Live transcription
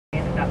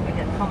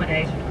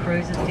accommodated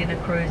cruises, dinner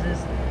cruises,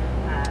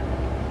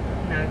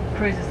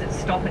 cruises that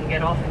stop and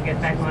get off and get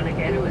back on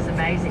again. It was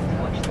amazing to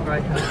watch the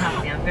growth of the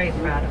company. I'm very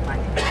proud of my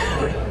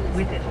company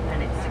with it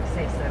and its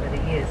success over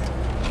the years.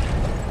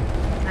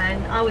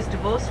 And I was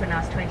divorced when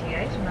I was 28,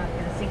 and I've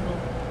been a single,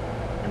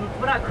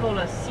 what I call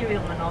a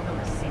serial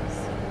monogamous since.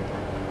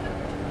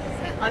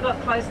 I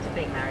got close to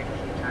being married a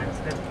few times,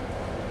 but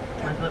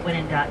I thought when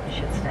in doubt you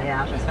should stay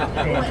out. It's not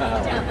fair.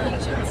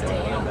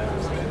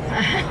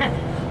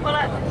 Well,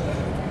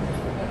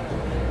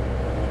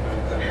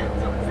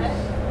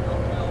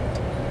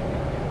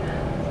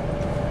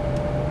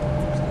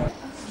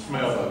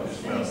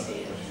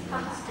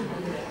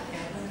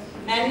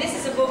 and this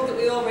is a book that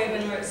we all read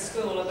when we were at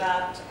school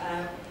about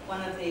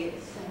one of the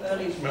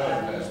early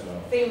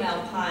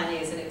female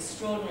pioneers, an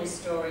extraordinary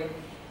story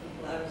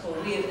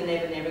called We of the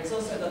Never Never. It's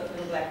also got the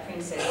Little Black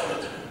Princess.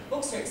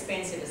 Books are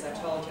expensive, as I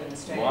told you, in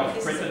Australia.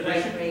 This is a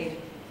great read.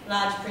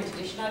 Large print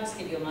edition. I'll just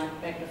give you a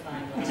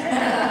magnifying glass.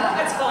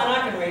 That's fine,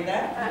 I can read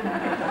that.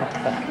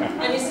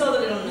 And you saw the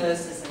little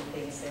nurses and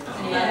things there.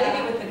 Anyway, I'll leave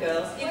you with the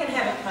girls. You can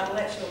have a cuddle,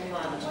 that's your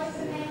fun.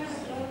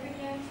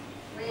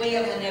 We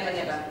of the Never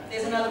Never.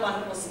 There's another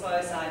one called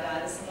Suppose I Die.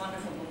 There's some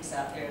wonderful books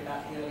out there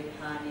about the early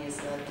pioneers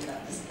about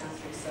this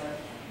country. So,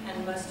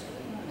 and most of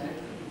them,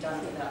 could be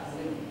done without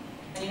women.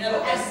 And you know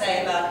what they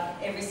say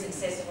about every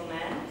successful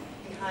man?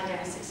 Behind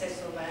every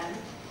successful man,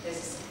 there's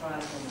a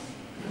surprise woman.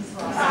 There's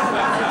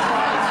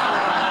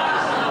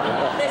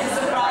a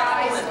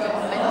surprise woman.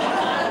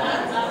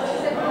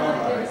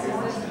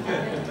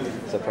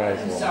 Surprise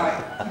woman. Sorry.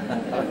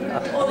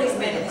 All these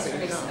men in this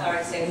room are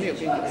exceptional.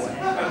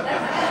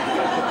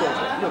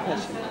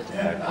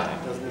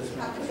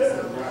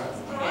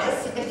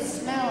 It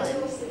smells.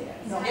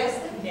 Yes.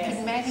 Yes.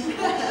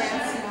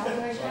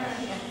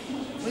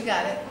 We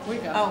got it. We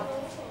got it. Oh.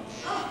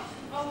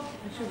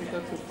 Should we go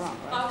to the front,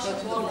 right? We're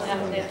supposed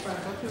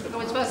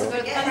to go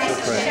to the And this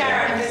is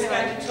Sharon, who's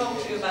going to talk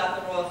to you about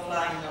the Royal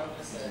Flying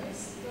Doctor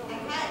Service.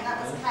 Okay, that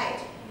was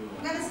Kate.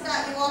 I'm going to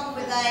start you off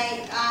with a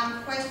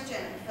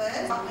question first.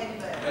 Who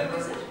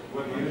is it?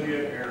 What do you get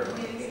here?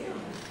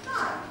 No,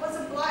 what's a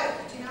bloke?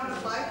 Do you know what a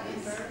bloke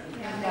is?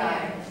 No.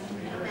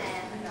 A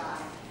man, a guy.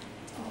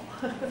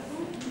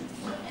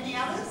 Any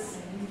others?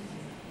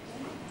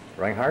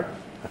 Reinhardt?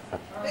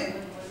 Who?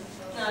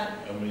 No.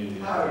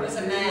 It was a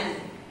man.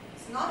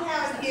 It's not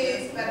Howard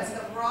Hughes, but it's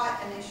the right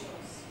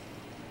initials.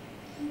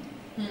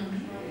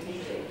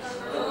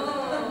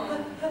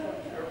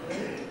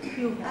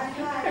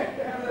 Okay.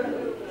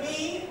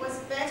 He was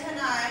better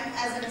known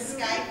as an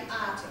escape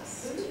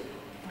artist.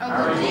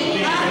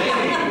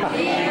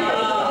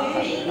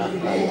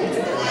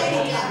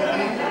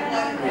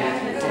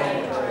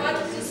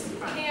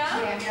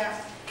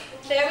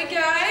 There we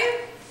go.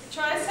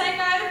 Try to say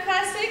no to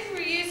plastic,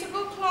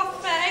 reusable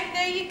cloth bag.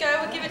 There you go.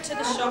 We'll give it to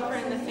the shopper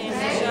in the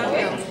family, shall we?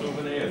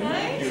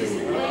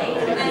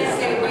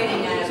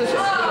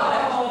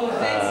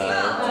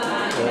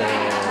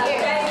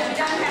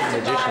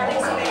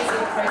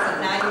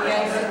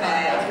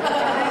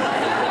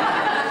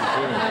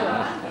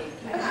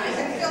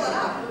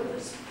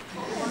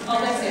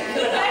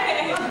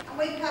 And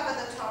we cover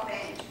the top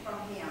end from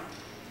here,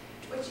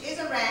 which is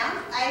around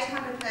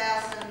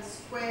 800,000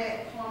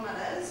 square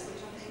kilometres,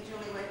 which I think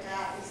Julie worked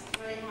out is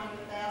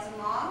 300,000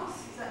 miles.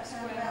 Does that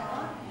sound about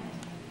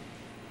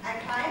right?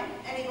 Okay.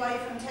 Anybody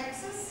from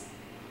Texas?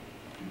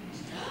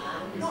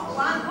 Not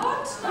one.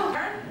 What?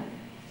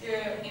 You're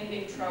in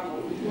big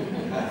trouble.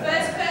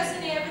 First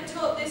person he ever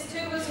taught this to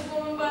was a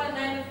woman by the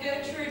name of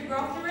Gertrude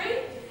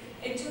Rothery.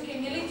 It took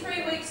him nearly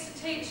 3 weeks to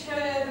teach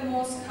her the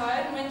Morse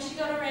code, and when she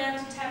got around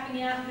to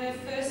tapping out her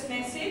first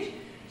message,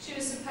 she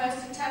was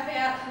supposed to tap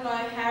out "Hello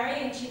Harry,"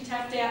 and she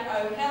tapped out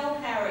 "Oh hell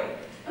Harry."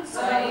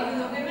 So even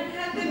the women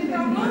had their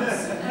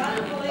problems. I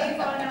don't believe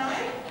I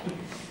know.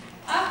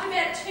 After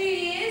about 2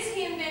 years,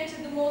 he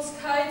invented the Morse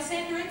code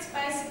sender. It's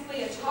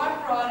basically a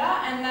typewriter,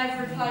 and they've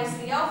replaced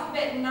the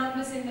alphabet and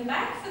numbers in the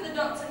back for the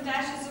dots and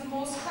dashes of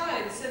Morse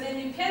code. So then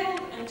you pedal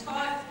and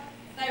type,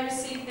 they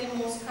receive their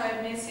Morse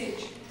code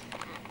message.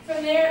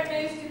 From there it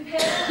moved to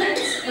pedal and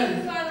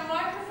speakerphone and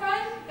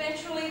microphone,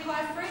 eventually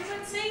high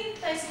frequency.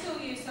 They still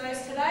use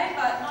those today,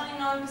 but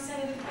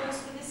 99% of the calls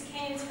for this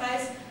Cairns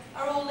base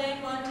are all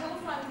landline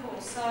telephone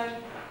calls, so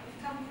we've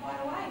come quite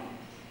a way.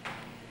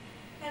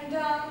 And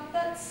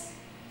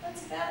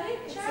that's about it,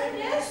 Sharon,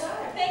 yes?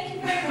 Thank you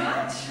very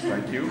much.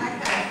 Thank you.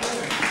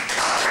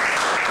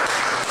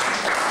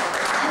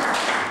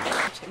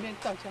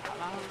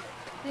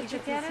 Did you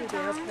get it,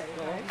 Tom?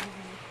 Okay.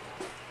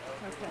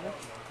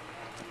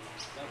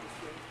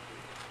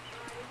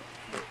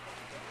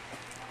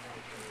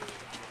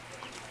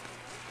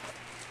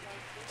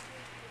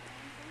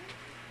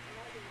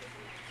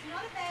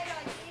 Not a bad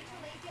idea to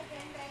leave your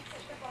handbags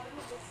at the bottom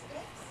of the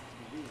steps.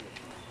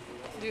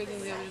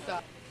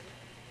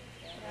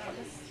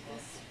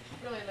 This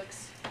really looks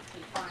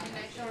fine.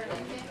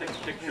 Take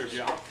pictures,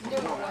 yeah.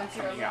 Newer ones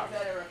are a little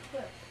better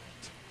equipped.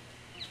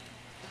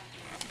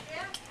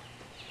 Yeah.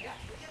 Yeah.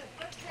 Get a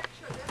good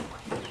picture of this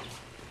one.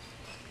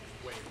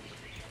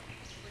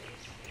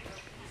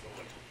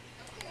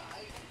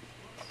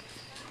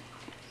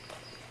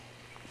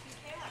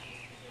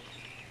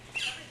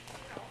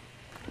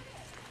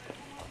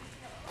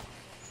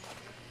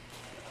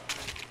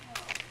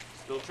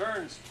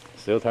 turns.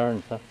 Still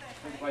turns, huh?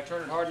 If I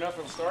turn it hard enough,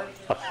 it'll start.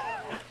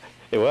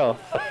 It will.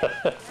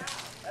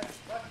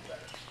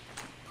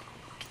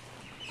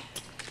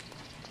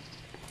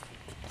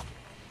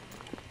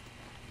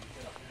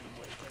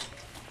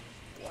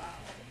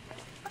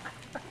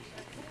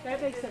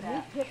 That makes a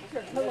neat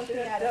picture, looking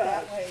at it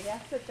that way.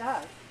 Yes, it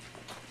does.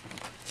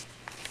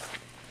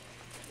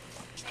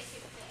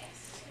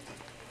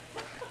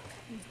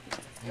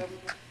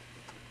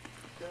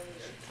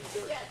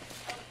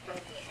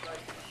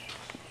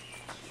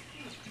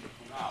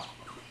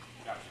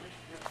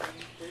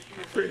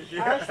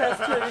 Ours says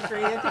 2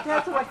 degrees. It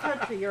depends on what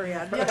country you're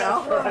in, you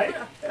know. Right.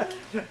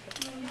 You know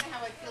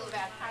how I feel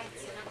about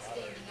heights and I'm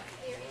standing up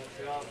here.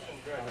 I'll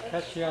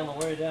catch you on the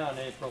way down,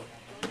 April.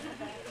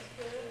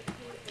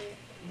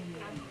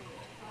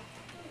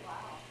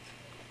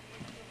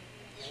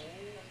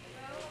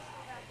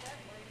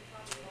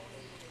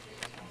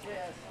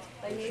 Yes,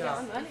 they need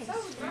our money.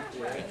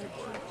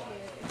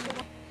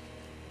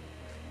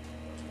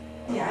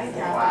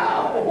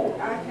 Wow.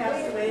 I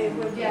passed away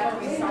when we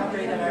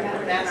celebrated our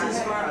birthday. That's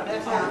as far,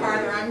 that's how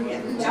farther I'm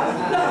getting. Pilot,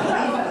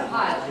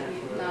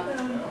 not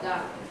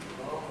duck,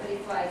 but he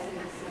flies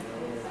into Central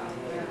and South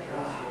America,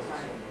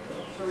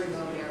 for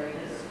remote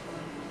areas,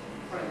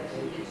 for the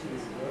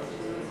indigenous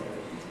cultures.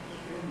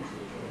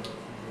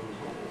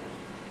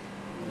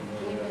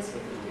 He was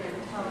here in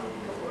town a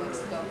couple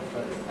weeks ago,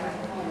 but he was back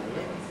home and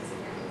did his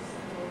experience.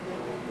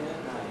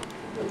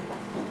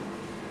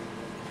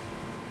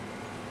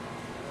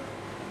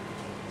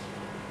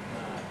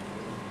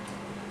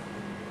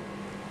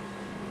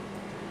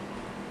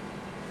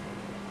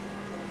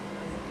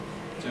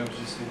 Joe, did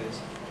you see this?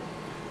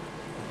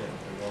 Okay,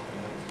 they're walking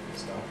out.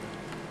 Stop.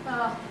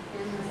 Oh,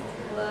 in the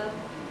blood,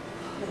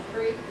 the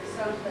creek or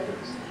something.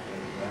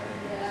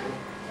 Yeah,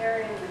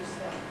 carrying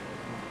herself.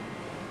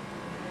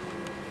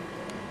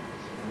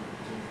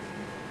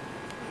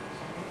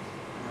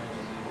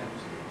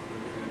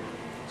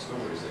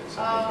 Stories that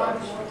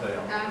somebody's back to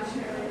tell. I'm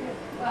sure.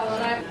 Well,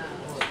 and I.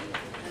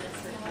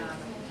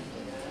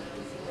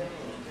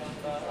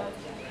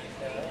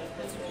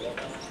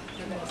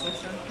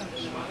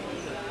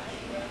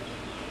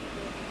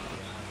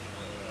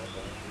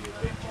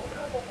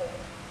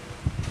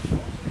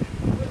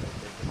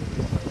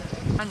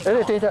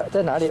哎，对的，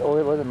在哪里？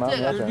我怎么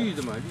你要讲？绿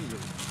的嘛，绿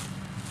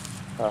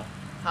的。啊。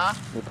啊？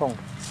你碰。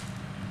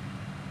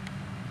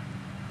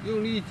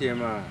用力一点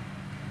嘛。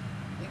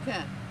你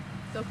看，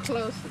都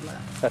close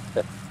了。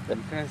你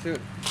看是，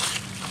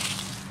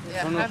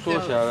它都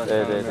缩起来了。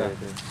对对对对。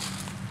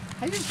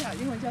还是叫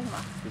英文叫什么？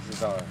不知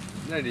道了，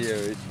那里也有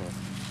一撮。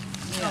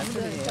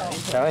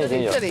台湾已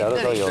经有，小的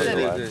时候有玩。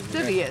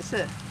这里也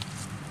是。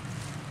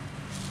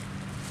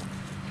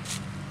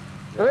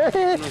缩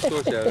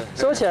起来了，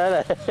收起来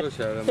了，收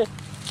起来了。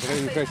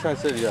你看像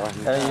这里啊，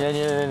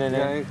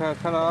你看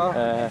到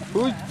啊，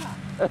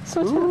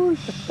收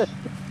起来。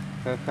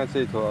看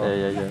这一坨啊。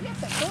有。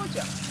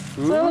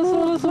收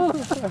了。缩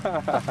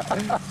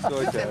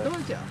起来了。多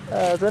久？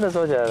真的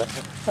收起来了。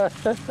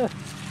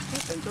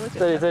等多久？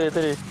这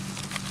里。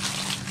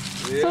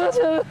收起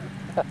来了。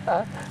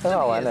很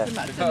好玩的。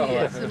这里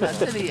也是嘛，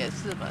这里也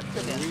是嘛，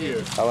这两个。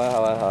好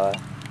玩。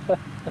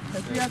可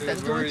是要等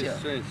多久？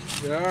对。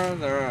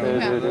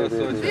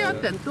是要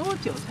等多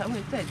久才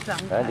会再张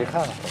开？来，你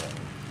看。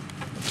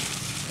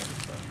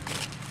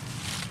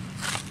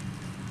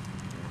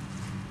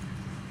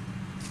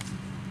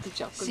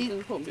See,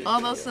 all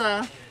those,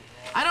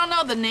 I don't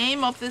know the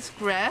name of this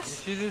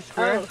grass. You see this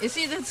grass? You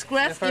see this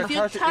grass? If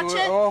you touch it,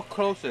 it, all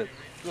close it.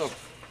 Look.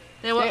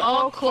 They were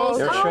all close.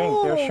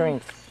 They're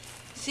shrink.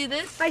 See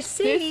this? I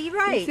see,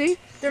 right. See?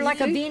 They're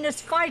like a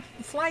Venus fly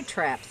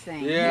trap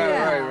thing.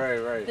 Yeah.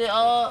 Right. They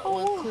all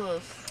were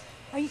close.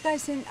 Are you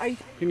guys in? Are you?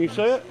 Can you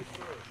see it?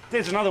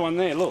 There's another one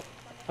there, look,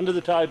 under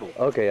the table.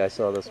 Okay, I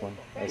saw this one.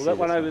 Well, that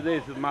one over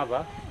there's the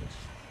mother.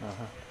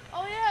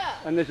 Oh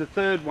yeah. And there's a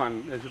third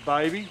one, there's a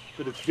baby,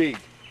 but it's big.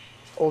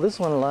 Oh, this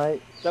one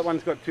like. That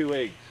one's got 2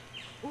 eggs.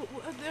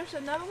 There's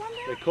another one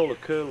there? They call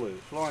it curlew.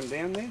 It's lying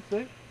down there,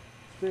 see?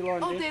 They're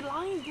lying down. They're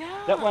lying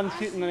down. That one's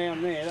sitting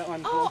down there, that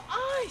one's... Oh,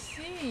 I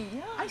see.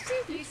 Yeah. I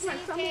see. You see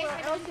somewhere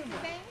else in the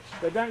thing?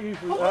 They don't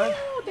usually... Oh,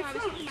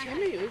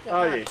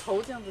 yeah.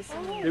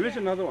 There is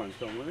another one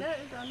somewhere. There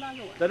is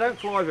another one. They don't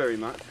fly very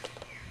much.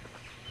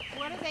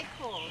 What are they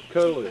called?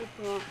 Curlew.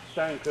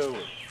 Stone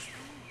curlew.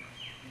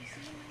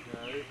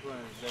 They're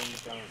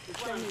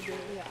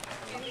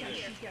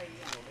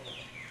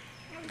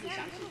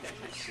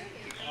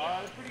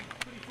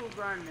pretty full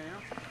grown now.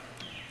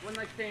 When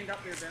they stand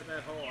up, they're about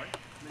that high.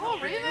 Oh,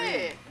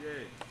 really?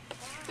 Yeah.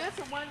 There's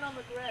the one on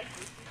the grass.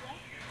 You see that?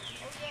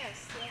 Oh,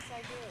 yes, I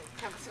do.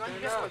 Come, so you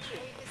You can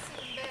see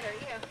them better,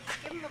 yeah.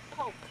 Give them a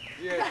poke.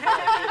 Yeah.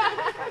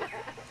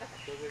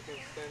 So they can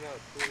stand up,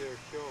 do their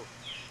show.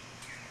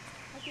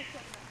 Here,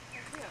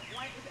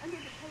 one is under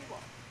the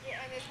table.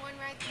 Yeah, and there's one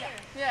right there.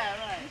 Yeah,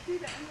 right. You see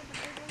the under the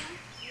table one?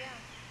 Yeah.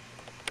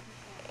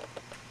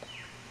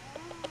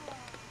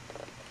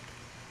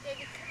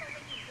 David, come over,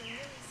 you can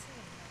really see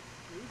them.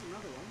 There's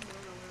another one, I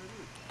don't know where it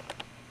is.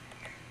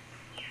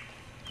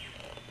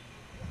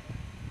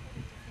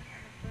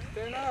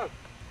 enough.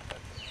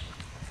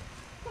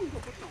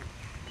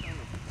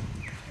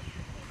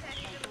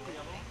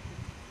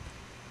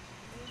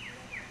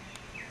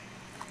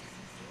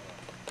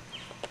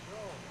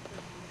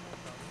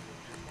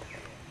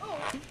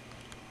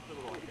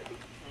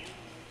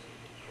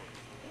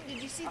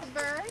 Did you see the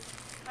bird?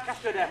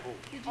 Custard apple.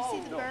 Did you see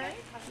the bird?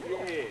 Yeah,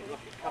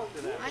 like a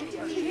custard apple.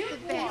 Underneath the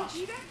bench.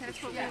 That's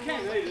what we You want.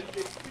 can't eat it.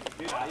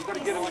 You've got to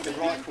get them at the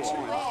right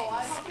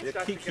time. They're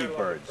kiki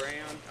birds.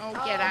 Oh,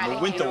 get out In the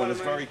of winter here. when it's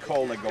very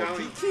cold, they go,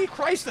 kiki,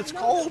 Christ, it's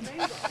cold.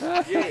 Yeah,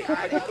 but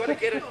you've got to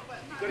get it.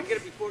 You've got to get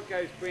it before it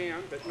goes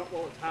brown, but not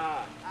while it's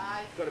hard.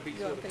 It's got to be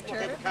sort of.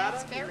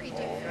 That's very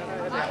different. You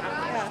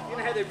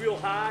know how they're real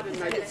hard and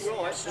they look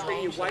right, but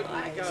then you wait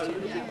and they go a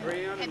little bit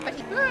brown. But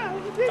he,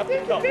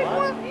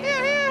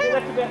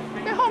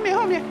 在后面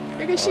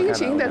有个心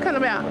形的，看到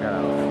没有？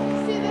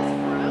 see this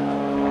fruit?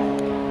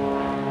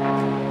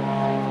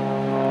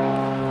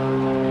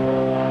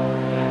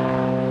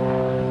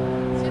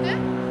 See that?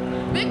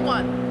 Big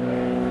one.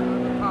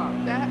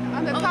 That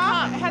on the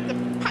top had the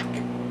pack.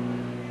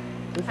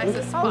 Has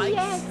a spikes. Oh,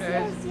 yes,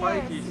 yes,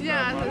 yes.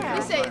 Yeah,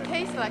 they say it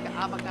tastes like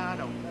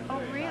avocado. Oh,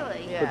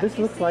 really? Yeah. But this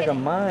looks like a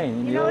mine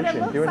in You the know what it ocean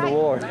looks during like? the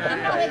war. You know,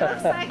 it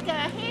looks like a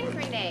hand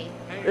grenade.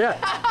 Yeah,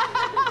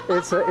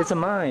 it's a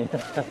mine. See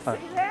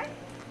that?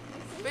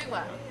 Big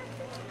one.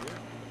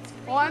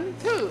 1,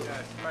 2,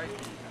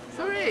 3.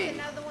 There's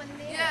another one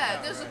there.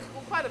 Yeah, there's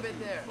quite a bit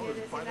there. Yeah,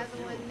 there's another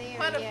one there.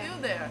 Quite a yeah. few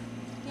there.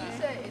 He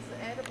said it's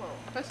edible.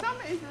 But some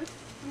is a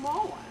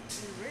small one.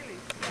 It's really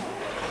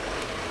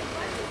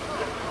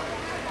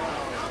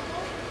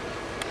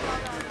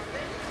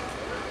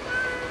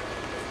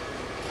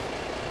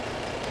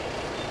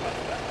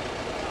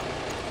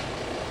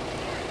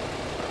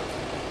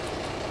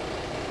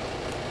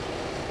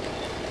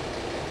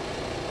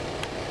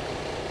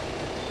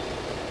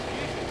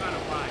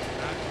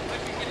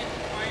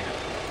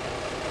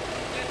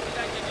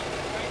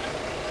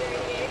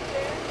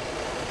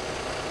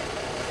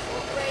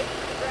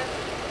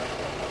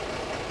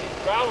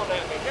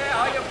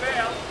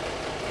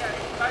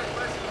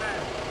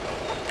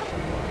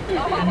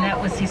And that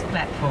was his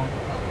platform.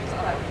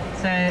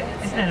 So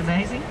isn't that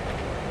amazing?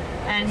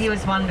 And he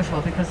was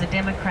wonderful because the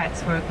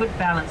Democrats were a good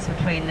balance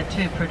between the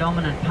two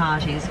predominant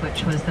parties,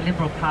 which was the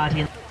Liberal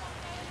Party and